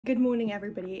Good morning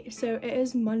everybody. So it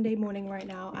is Monday morning right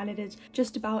now and it is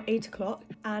just about 8 o'clock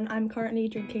and I'm currently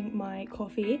drinking my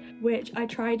coffee, which I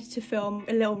tried to film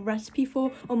a little recipe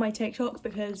for on my TikTok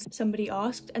because somebody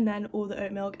asked, and then all the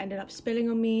oat milk ended up spilling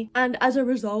on me, and as a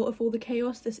result of all the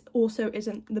chaos this also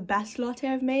isn't the best latte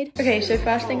I've made. Okay, so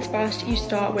first things first, you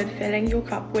start with filling your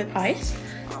cup with ice.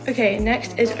 Okay,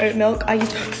 next is oat milk. I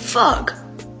used fuck.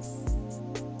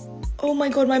 Oh my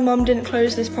god, my mum didn't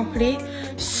close this properly.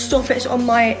 Stop, it's on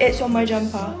my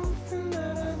jumper.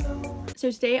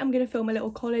 So today I'm gonna film a little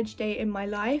college day in my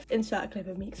life. Insert a clip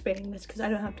of me explaining this because I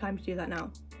don't have time to do that now.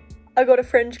 I got a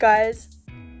fringe, guys.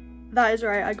 That is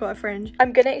right, I got a fringe.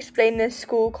 I'm gonna explain this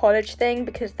school college thing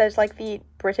because there's like the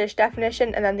British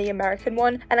definition and then the American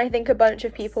one, and I think a bunch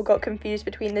of people got confused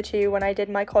between the two when I did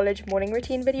my college morning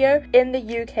routine video. In the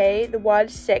UK, the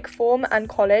words sixth form and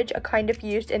college are kind of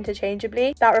used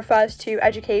interchangeably. That refers to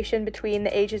education between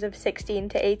the ages of 16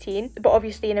 to 18, but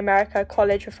obviously in America,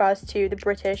 college refers to the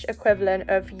British equivalent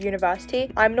of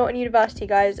university. I'm not in university,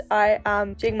 guys. I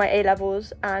am doing my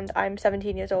A-levels and I'm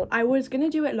 17 years old. I was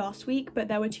gonna do it last week, but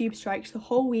there were tube strikes the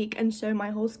whole week, and so my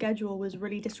whole schedule was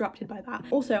really disrupted by that.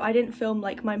 Also, I didn't film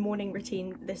like my morning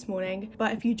routine this morning,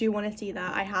 but if you do want to see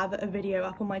that, I have a video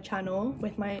up on my channel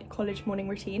with my college morning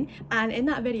routine, and in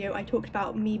that video I talked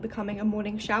about me becoming a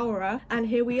morning showerer, and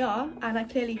here we are, and I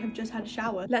clearly have just had a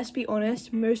shower. Let's be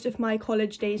honest, most of my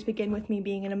college days begin with me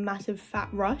being in a massive fat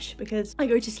rush because I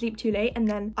go to sleep too late and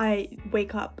then I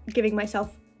wake up giving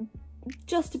myself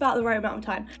just about the right amount of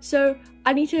time. So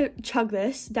I need to chug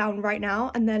this down right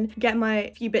now and then get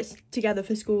my few bits together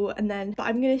for school, and then but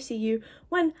I'm gonna see you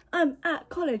when I'm at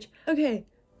college. Okay,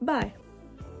 bye.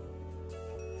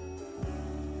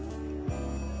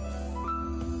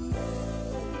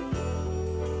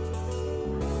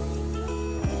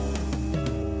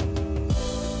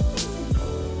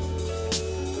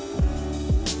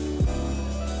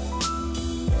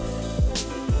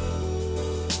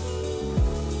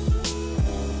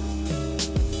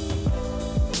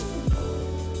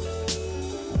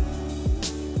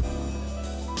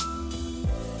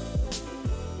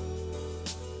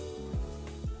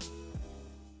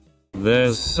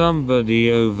 There's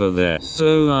somebody over there,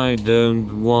 so I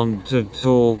don't want to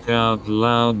talk out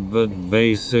loud, but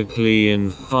basically in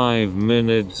 5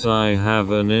 minutes I have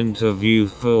an interview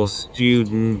for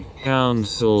student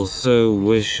council, so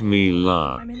wish me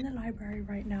luck. I'm in the library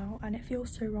right now and it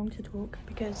feels so wrong to talk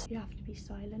because you have to be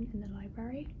silent in the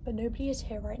library, but nobody is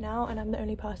here right now and I'm the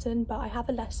only person, but I have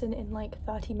a lesson in like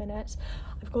 30 minutes.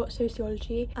 I've got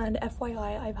sociology, and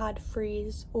FYI I've had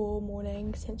freeze all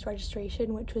morning since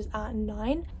registration, which was at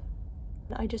 9.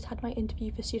 I just had my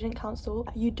interview for student council.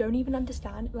 You don't even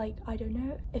understand, like, I don't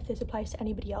know if this applies to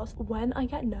anybody else. When I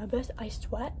get nervous, I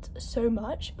sweat so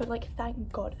much, but like,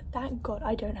 thank God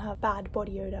I don't have bad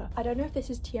body odor. I don't know if this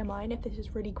is TMI and if this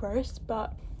is really gross,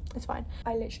 but it's fine.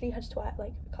 I literally had sweat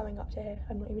like coming up to here.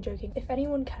 I'm not even joking. If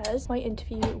anyone cares, my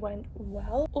interview went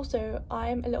well. Also,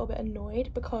 I'm a little bit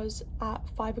annoyed because at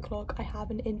 5 o'clock I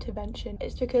have an intervention.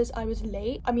 It's because I was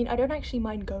late. I mean, I don't actually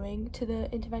mind going to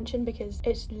the intervention because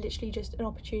it's literally just an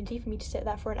opportunity for me to sit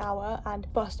there for an hour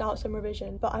and bust out some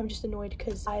revision, but I'm just annoyed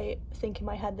because I think in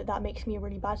my head that that makes me a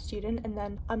really bad student, and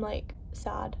then I'm like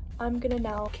sad. I'm gonna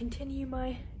now continue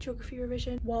my geography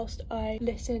revision whilst I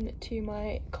listen to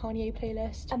my Kanye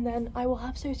playlist, and then I will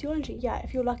have sociology. Yeah,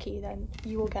 if you're lucky then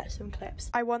you will get some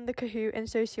clips. I won the Kahoot in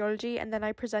sociology and then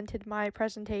I presented my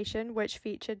presentation which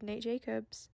featured Nate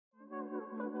Jacobs.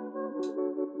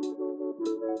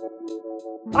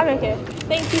 I'm okay.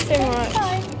 Thank you so much.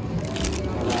 Bye.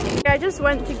 I just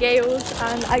went to Gale's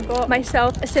and I got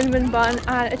myself a cinnamon bun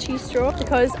and a cheese straw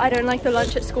because I don't like the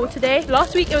lunch at school today.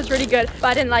 Last week it was really good, but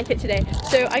I didn't like it today.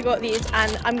 So I got these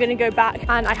and I'm gonna go back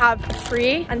and I have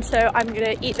free, and so I'm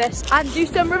gonna eat this and do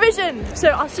some revision. So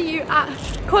I'll see you at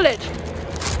college.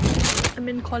 I'm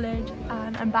in college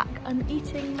and I'm back. I'm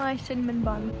eating my cinnamon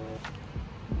bun.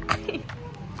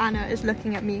 Anna is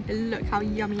looking at me. Look how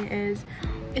yummy it is.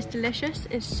 It's delicious,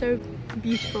 it's so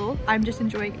beautiful. I'm just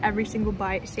enjoying every single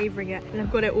bite, savouring it, and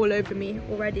I've got it all over me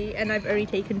already, and I've only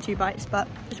taken 2 bites, but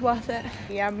it's worth it.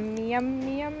 Yummy,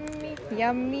 yummy, yummy,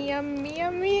 yummy, yummy,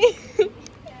 yummy. Woo,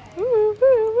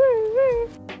 woo, woo, woo.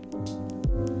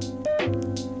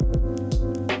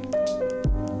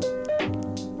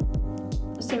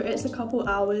 So it's a couple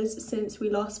hours since we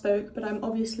last spoke, but I'm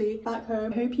obviously back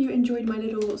home. Hope you enjoyed my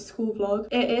little school vlog.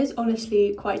 It is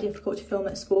honestly quite difficult to film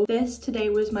at school. This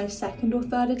today was my second or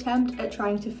third attempt at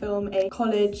trying to film a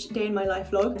college day in my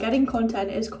life vlog. Getting content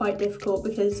is quite difficult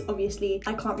because obviously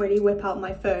I can't really whip out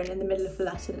my phone in the middle of the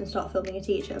lesson and start filming a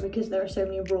teacher because there are so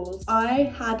many rules.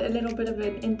 I had a little bit of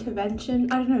an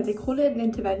intervention. I don't know, they call it an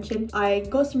intervention. I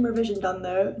got some revision done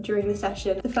though during the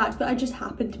session. The fact that I just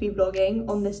happened to be vlogging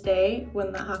on this day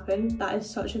when that happened, that is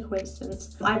such a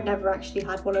coincidence. I've never actually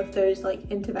had one of those like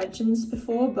interventions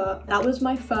before, but that was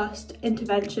my first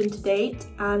intervention to date,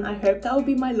 and I hope that will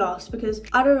be my last because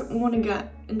I don't want to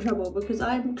get in trouble because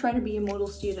I'm trying to be a model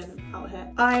student out here.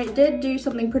 I did do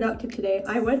something productive today.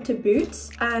 I went to Boots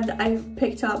and I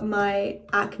picked up my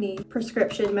acne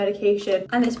prescription medication,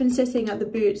 and it's been sitting at the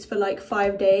Boots for like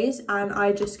 5 days and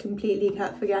I just completely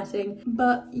kept forgetting.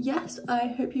 But yes, I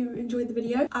hope you enjoyed the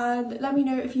video, and let me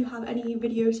know if you have any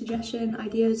video suggestion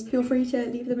ideas. Feel free to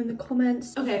leave them in the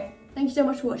comments. Okay, thank you so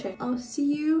much for watching. I'll see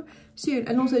you soon,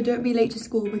 and also don't be late to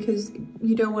school because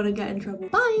you don't want to get in trouble.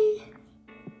 Bye!